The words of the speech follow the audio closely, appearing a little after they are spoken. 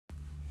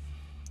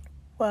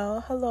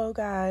Well, hello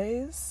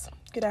guys.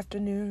 Good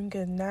afternoon,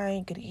 good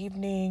night, good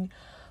evening,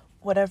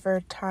 whatever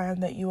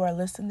time that you are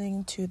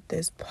listening to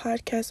this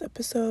podcast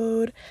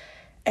episode.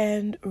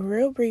 And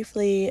real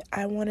briefly,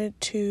 I wanted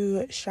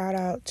to shout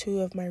out two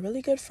of my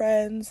really good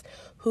friends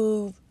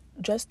who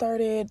just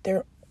started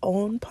their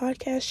own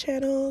podcast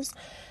channels.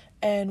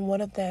 And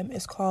one of them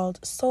is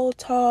called Soul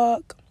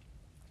Talk.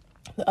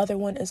 The other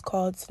one is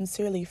called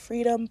Sincerely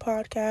Freedom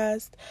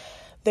Podcast.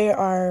 They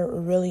are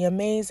really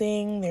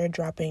amazing. They're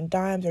dropping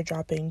dimes, they're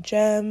dropping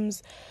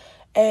gems.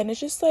 And it's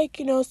just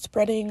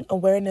spreading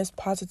awareness,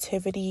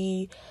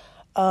 positivity.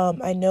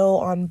 I know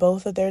on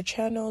both of their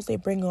channels, they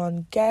bring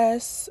on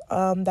guests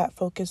that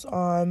focus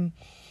on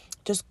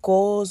just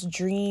goals,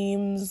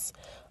 dreams.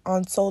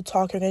 On Soul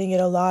Talk, you're going to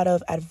get a lot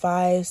of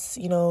advice,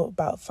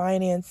 about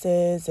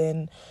finances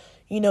and,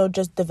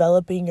 just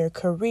developing your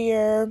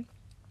career.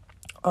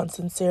 On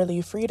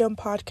Sincerely Freedom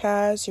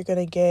Podcast, you're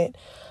going to get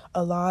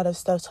a lot of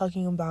stuff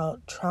talking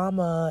about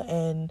trauma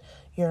and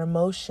your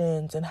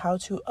emotions and how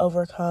to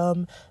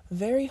overcome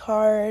very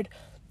hard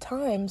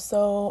times.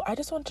 So I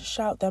just want to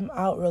shout them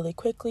out really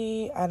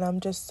quickly, and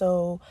I'm just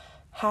so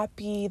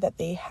happy that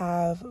they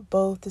have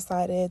both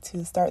decided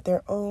to start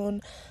their own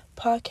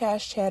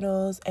podcast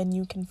channels, and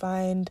you can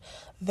find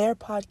their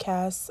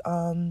podcasts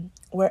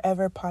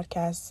wherever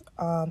podcasts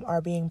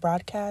are being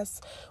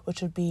broadcast,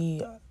 which would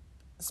be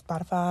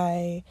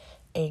Spotify,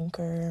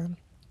 Anchor,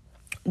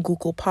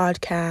 Google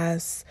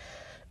Podcasts,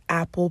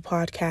 Apple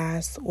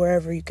Podcasts,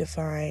 wherever you could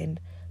find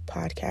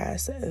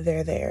podcasts,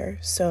 they're there.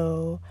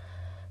 So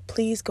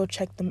please go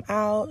check them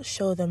out,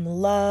 show them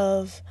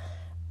love.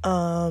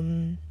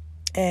 And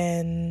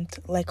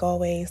like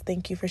always,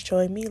 thank you for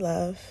showing me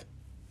love.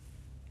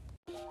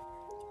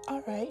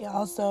 All right,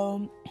 y'all.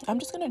 So I'm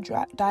just going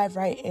to dive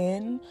right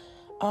in.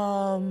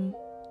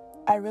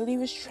 I really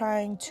was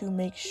trying to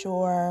make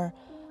sure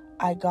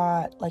I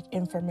got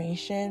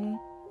information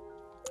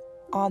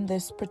on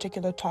this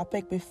particular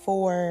topic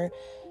before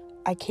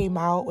I came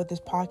out with this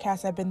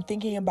podcast. I've been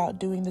thinking about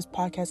doing this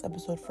podcast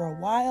episode for a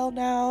while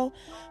now,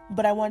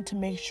 but I wanted to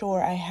make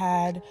sure I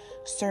had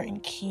certain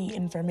key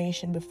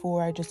information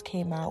before I just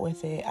came out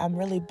with it. I'm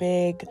really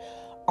big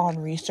on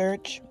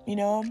research,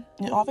 and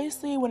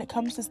obviously when it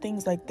comes to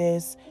things like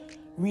this,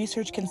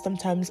 research can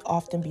sometimes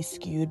often be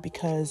skewed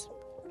because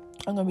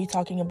I'm going to be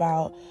talking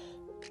about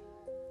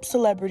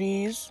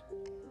celebrity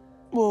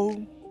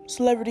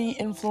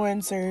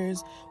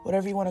influencers,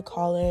 whatever you want to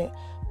call it.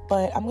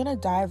 But I'm going to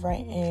dive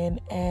right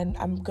in, and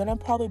I'm going to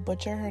probably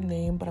butcher her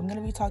name, but I'm going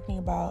to be talking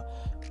about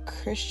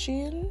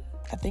Chrisean.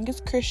 I think it's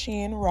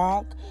Chrisean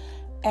Rock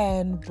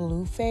and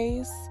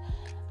Blueface.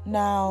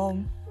 Now,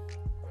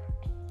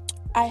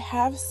 I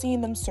have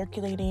seen them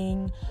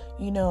circulating,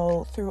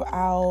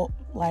 throughout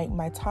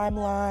my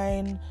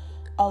timeline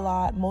a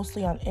lot,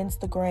 mostly on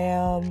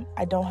Instagram.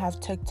 I don't have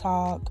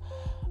TikTok.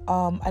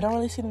 I don't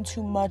really see them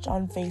too much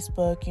on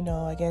Facebook,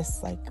 I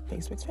guess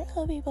Facebook's for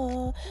other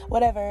people,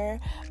 whatever.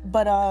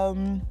 But,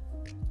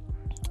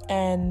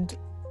 and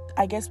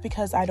I guess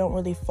because I don't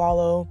really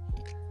follow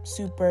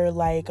super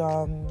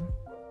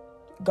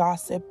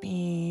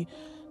gossipy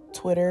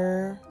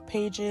Twitter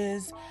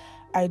pages,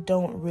 I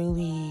don't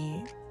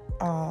really,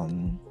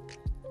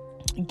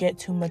 get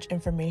too much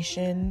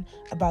information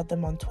about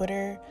them on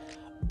Twitter.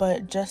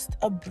 But just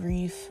a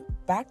brief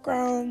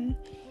background.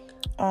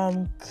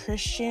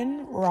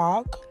 Chrisean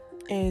Rock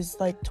is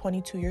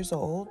 22 years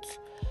old.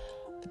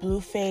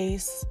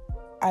 Blueface,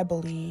 I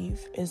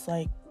believe, is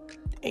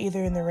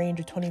either in the range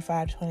of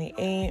 25 to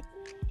 28.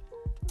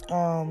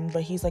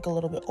 But he's a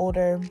little bit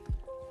older.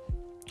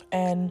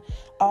 And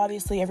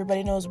obviously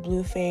everybody knows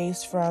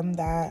Blueface from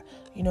that,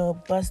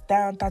 Bust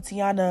Down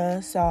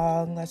Tatiana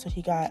song. That's what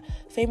he got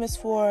famous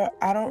for.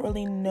 I don't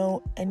really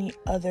know any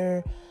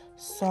other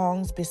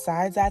songs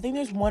besides that. I think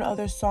there's one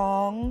other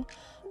song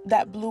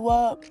that blew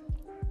up,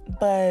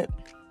 but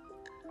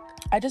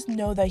I just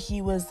know that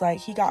he was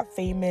he got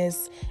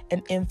famous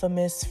and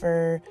infamous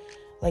for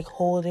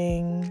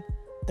holding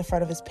the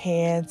front of his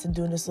pants and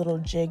doing this little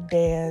jig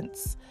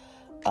dance.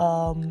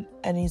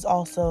 And he's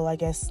also, I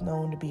guess,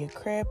 known to be a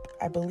Crip,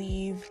 I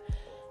believe.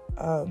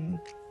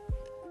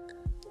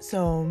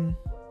 So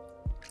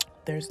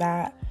there's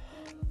that.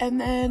 And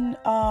then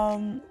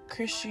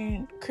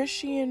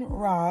Chrisean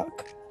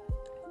Rock,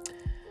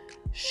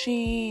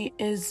 she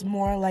is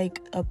more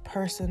a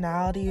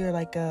personality or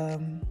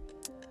an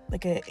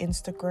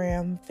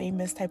Instagram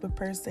famous type of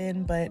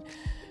person, but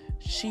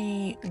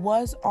she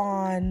was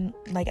on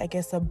I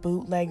guess a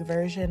bootleg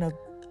version of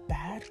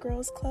Bad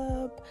Girls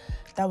Club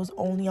that was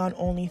only on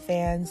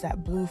OnlyFans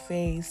that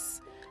Blueface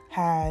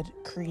had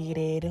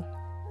created,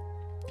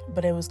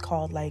 but it was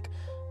called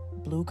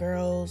Blue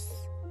Girls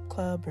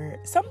Club or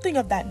something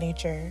of that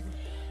nature.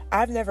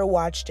 I've never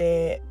watched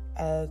it.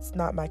 It's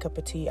not my cup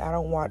of tea. I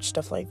don't watch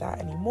stuff like that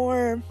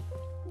anymore.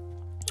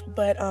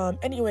 But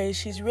anyway,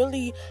 she's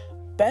really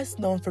best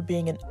known for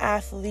being an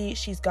athlete.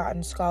 She's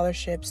gotten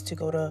scholarships to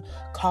go to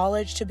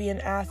college to be an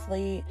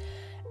athlete.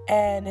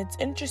 And it's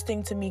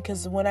interesting to me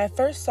because when I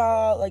first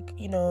saw, like,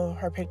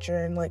 her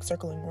picture and, like,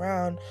 circling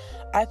around,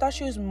 I thought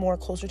she was more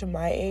closer to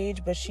my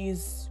age, but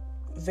she's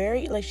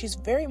very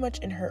much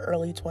in her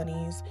early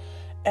 20s.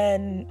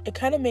 And it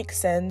kind of makes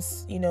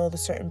sense, the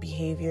certain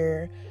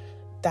behavior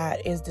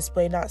that is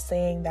displayed. Not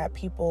saying that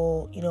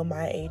people,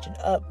 my age and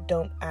up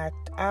don't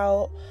act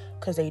out,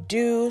 because they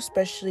do,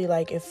 especially,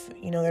 like, if,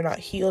 they're not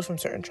healed from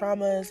certain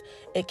traumas.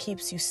 It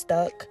keeps you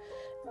stuck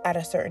at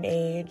a certain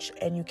age,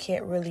 and you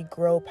can't really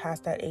grow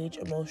past that age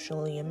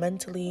emotionally and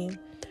mentally.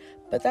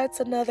 But that's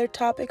another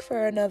topic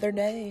for another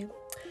day.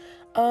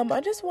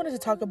 I just wanted to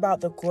talk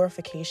about the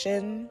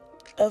glorification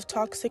of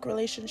toxic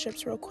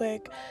relationships real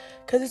quick,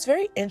 because it's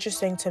very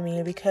interesting to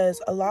me,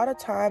 because a lot of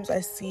times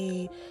I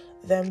see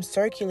them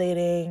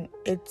circulating,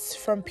 it's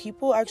from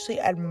people actually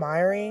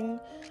admiring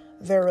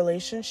their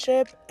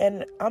relationship,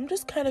 and I'm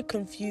just kind of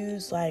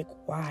confused, like,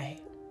 why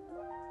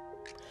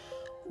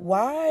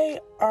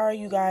are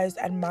you guys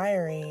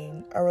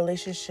admiring a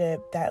relationship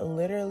that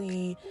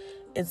literally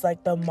is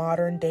like the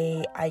modern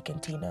day Ike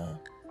and Tina?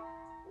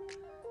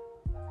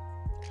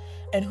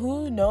 And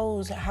who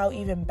knows how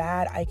even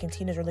bad Ike and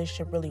Tina's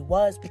relationship really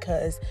was,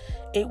 because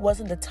it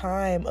wasn't the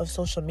time of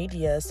social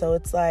media. So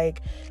it's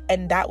like,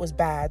 and that was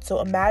bad. So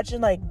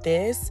imagine like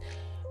this,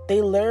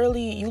 you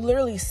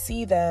literally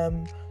see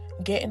them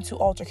get into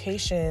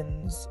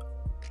altercations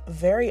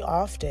very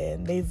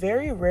often. They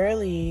very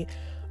rarely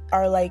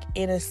are like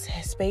in a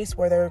space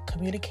where they're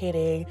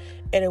communicating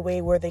in a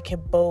way where they can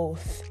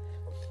both,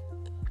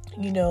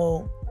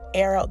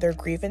 air out their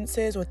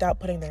grievances without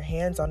putting their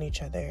hands on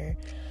each other.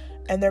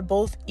 And they're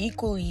both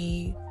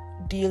equally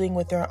dealing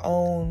with their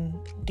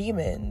own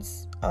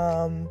demons.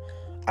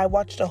 I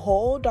watched a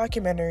whole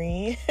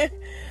documentary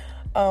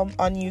on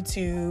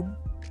YouTube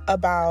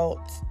about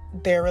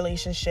their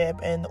relationship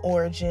and the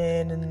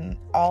origin and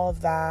all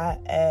of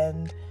that,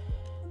 and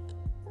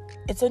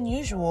it's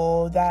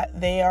unusual that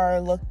they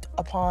are looked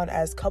upon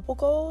as couple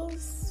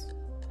goals.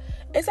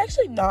 It's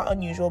actually not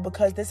unusual,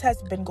 because this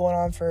has been going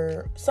on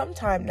for some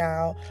time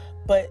now,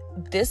 but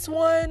this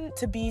one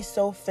to be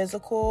so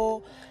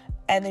physical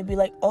and they'd be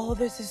like, oh,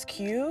 this is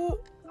cute,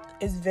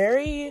 is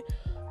very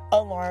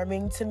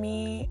alarming to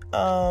me.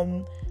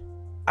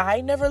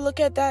 I never look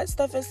at that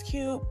stuff as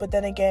cute, but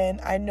then again,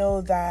 I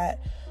know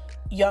that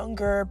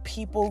younger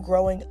people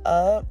growing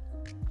up,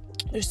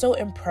 they're so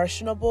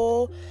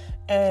impressionable.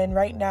 And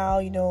right now,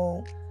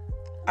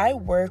 I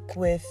work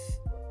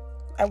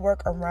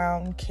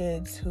around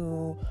kids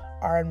who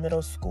are in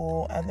middle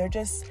school, and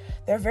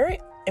they're very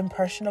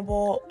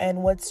impressionable,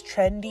 and what's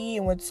trendy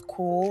and what's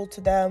cool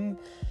to them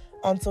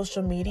on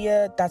social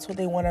media, that's what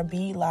they want to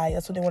be like,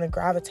 that's what they want to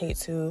gravitate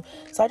to.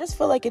 So I just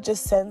feel like it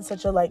just sends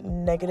such a like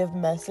negative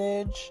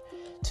message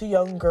to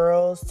young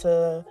girls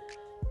to,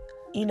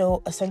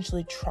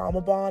 essentially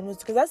trauma bond with,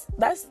 because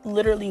that's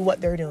literally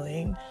what they're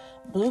doing.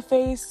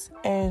 Blueface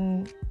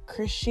and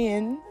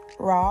Chrisean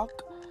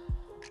Rock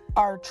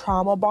are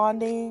trauma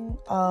bonding.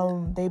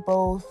 They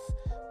both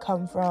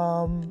come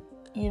from,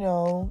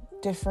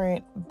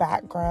 different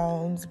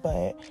backgrounds,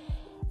 but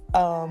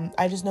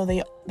I just know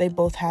they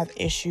both have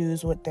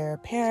issues with their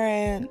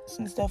parents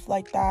and stuff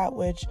like that,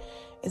 which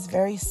is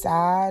very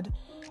sad.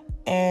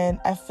 And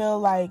I feel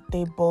like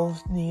they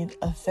both need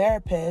a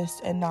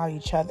therapist and not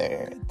each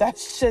other.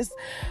 That's just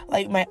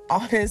like my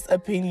honest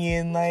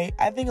opinion. Like,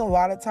 I think a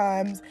lot of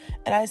times,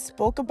 and I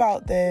spoke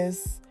about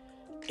this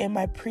in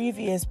my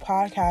previous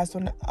podcast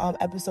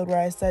episode where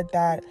I said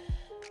that,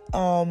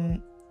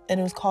 and it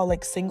was called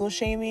like single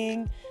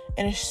shaming.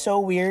 And it's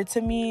so weird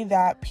to me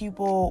that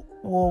people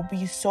will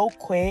be so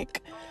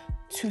quick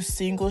to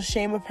single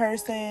shame a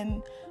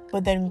person,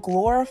 but then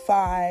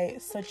glorify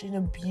such an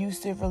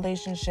abusive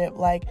relationship.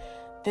 Like,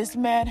 this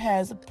man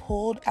has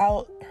pulled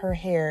out her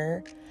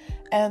hair,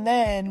 and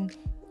then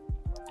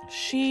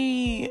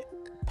she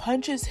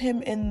punches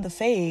him in the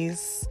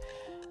face.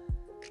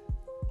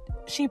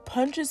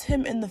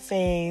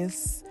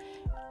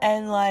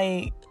 And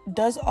like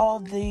does all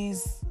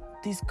these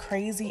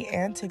crazy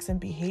antics and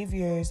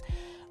behaviors.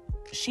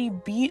 She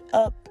beat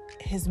up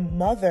his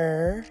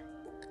mother.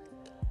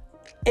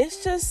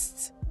 It's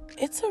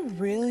a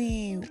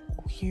really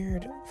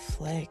weird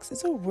flex.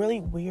 It's a really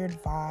weird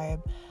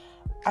vibe.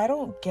 I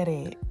don't get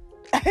it.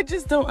 I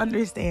just don't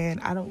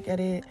understand. I don't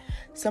get it.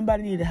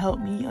 Somebody need to help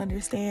me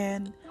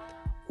understand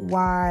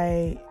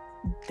why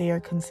they are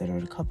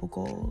considered couple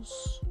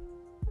goals.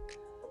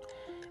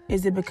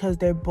 Is it because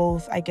they're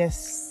both, I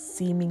guess,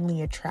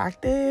 seemingly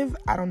attractive?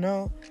 I don't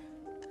know.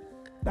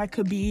 That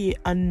could be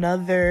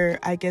another,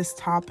 I guess,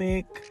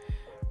 topic,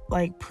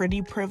 like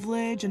pretty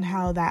privilege and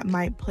how that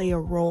might play a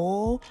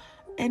role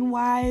in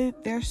why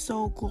they're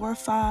so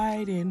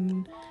glorified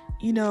and,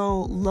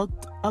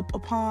 looked up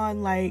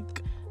upon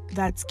like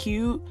that's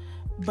cute.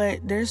 But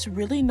there's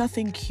really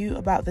nothing cute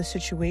about the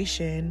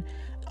situation.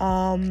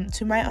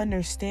 To my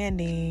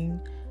understanding,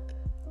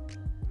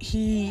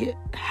 he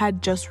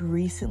had just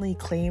recently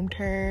claimed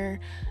her.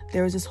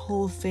 There was this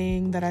whole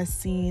thing that I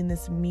seen,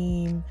 this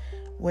meme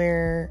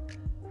where,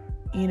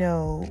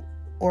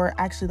 or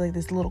actually like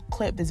this little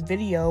clip, this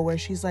video where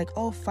she's like,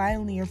 oh,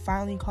 finally, you're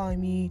finally calling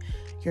me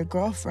your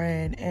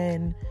girlfriend.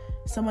 And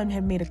someone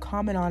had made a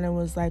comment on it and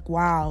was like,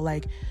 wow,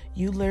 like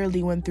you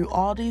literally went through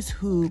all these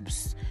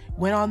hoops,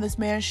 went on this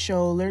man's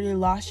show, literally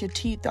lost your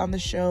teeth on the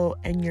show,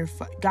 and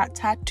got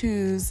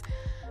tattoos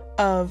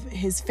of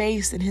his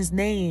face and his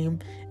name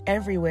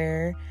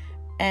everywhere,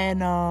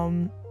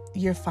 and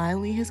you're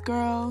finally his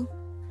girl.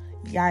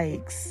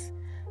 Yikes.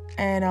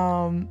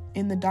 And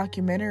in the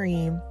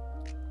documentary,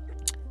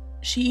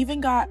 she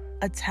even got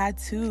a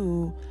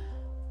tattoo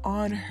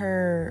on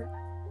her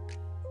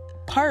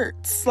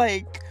parts,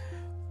 like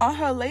on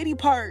her lady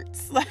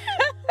parts.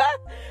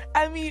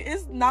 I mean,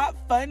 it's not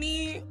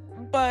funny,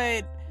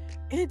 but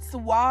it's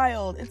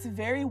wild. It's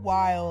very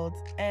wild.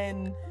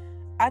 And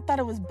I thought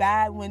it was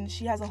bad when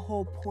she has a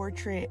whole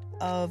portrait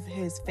of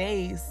his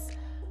face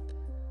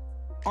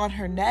on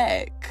her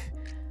neck,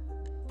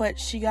 but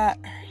she got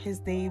his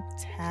name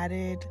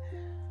tatted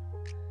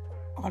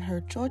on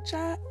her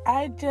chocha.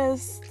 I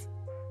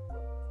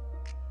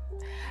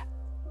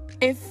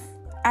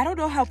don't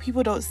know how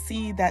people don't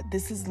see that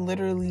this is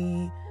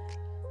literally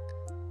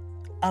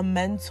a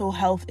mental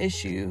health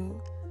issue.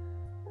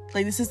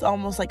 Like, this is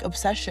almost like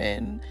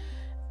obsession.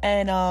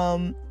 And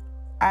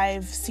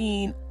I've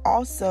seen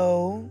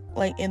also,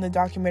 like, in the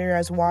documentary I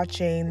was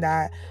watching,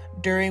 that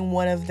during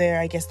one of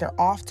their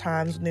off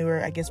times, when they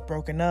were,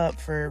 broken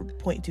up for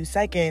 0.2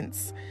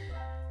 seconds,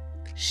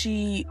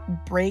 she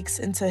breaks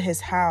into his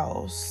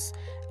house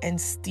and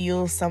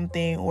steals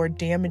something or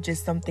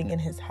damages something in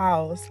his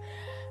house.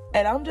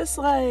 And I'm just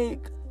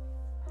like,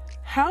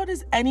 how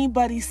does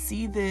anybody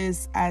see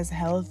this as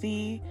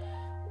healthy?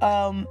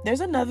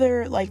 There's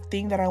another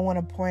thing that I want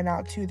to point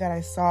out too that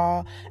I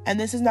saw, and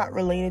this is not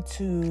related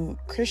to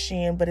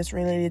Chrisean, but it's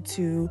related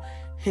to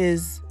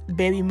his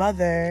baby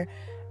mother,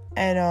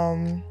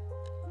 and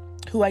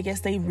who I guess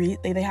they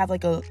have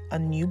like a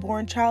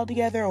newborn child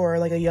together, or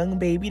like a young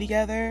baby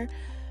together.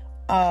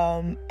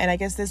 And I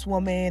guess this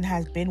woman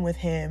has been with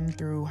him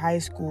through high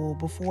school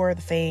before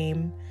the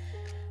fame.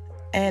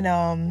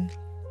 And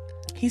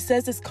he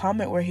says this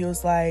comment where he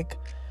was like,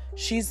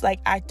 she's like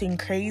acting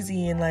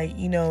crazy and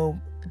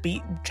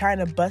trying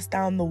to bust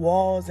down the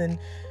walls and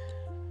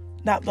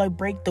not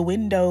break the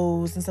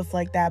windows and stuff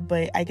like that.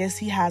 But I guess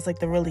he has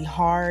the really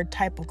hard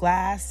type of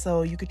glass,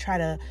 so you could try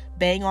to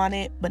bang on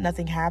it but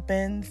nothing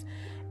happens.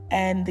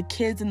 And the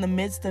kid's in the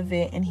midst of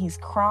it, and he's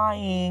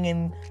crying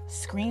and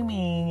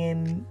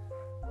screaming,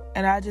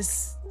 and I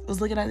just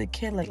was looking at the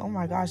kid like, oh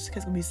my gosh, this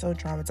kid's gonna be so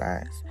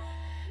traumatized.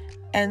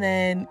 And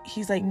then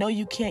he's like, no,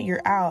 you can't,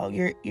 you're out,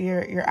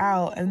 you're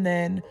out. And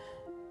then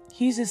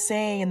he's just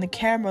saying in the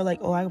camera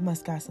oh, I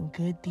must got some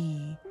good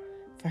D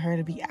for her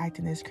to be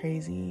acting this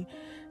crazy.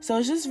 So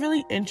it's just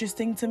really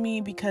interesting to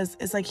me, because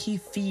it's he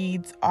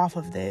feeds off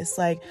of this.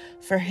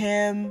 For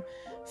him,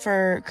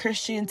 for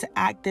Chrisean to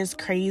act this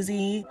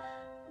crazy,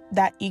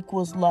 that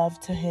equals love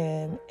to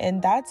him.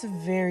 And that's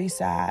very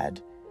sad.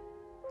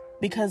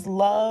 Because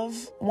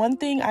love, one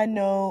thing I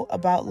know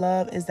about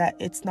love is that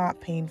it's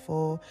not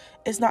painful.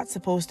 It's not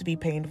supposed to be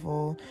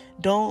painful.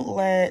 Don't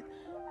let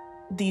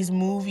these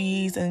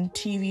movies and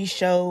TV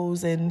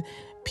shows and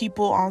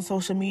people on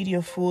social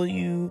media fool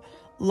you.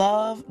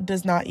 Love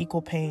does not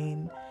equal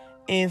pain.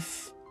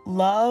 If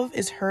love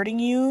is hurting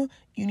you,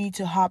 you need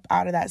to hop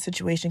out of that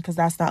situation, because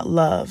that's not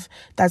love.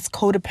 That's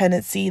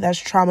codependency. That's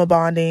trauma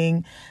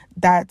bonding.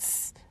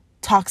 That's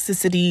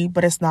toxicity,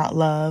 but it's not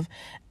love.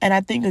 And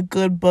I think a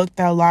good book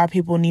that a lot of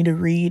people need to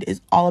read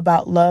is All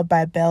About Love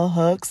by Bell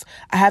Hooks.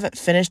 I haven't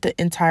finished the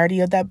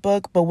entirety of that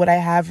book, but what I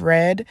have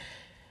read,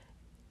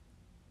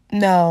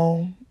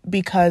 no.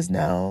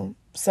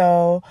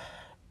 So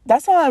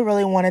that's all I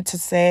really wanted to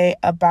say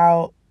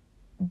about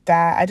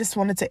that. I just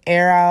wanted to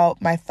air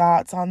out my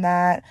thoughts on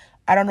that.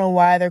 I don't know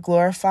why they're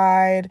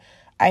glorified.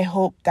 I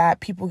hope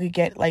that people could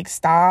get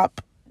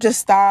stop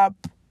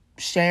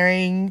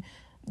sharing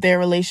their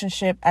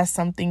relationship as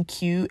something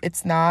cute.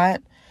 It's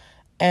not.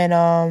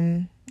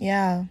 And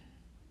yeah,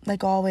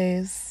 like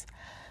always,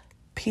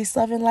 peace,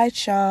 love, and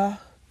light, y'all.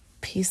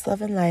 Peace,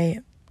 love, and light.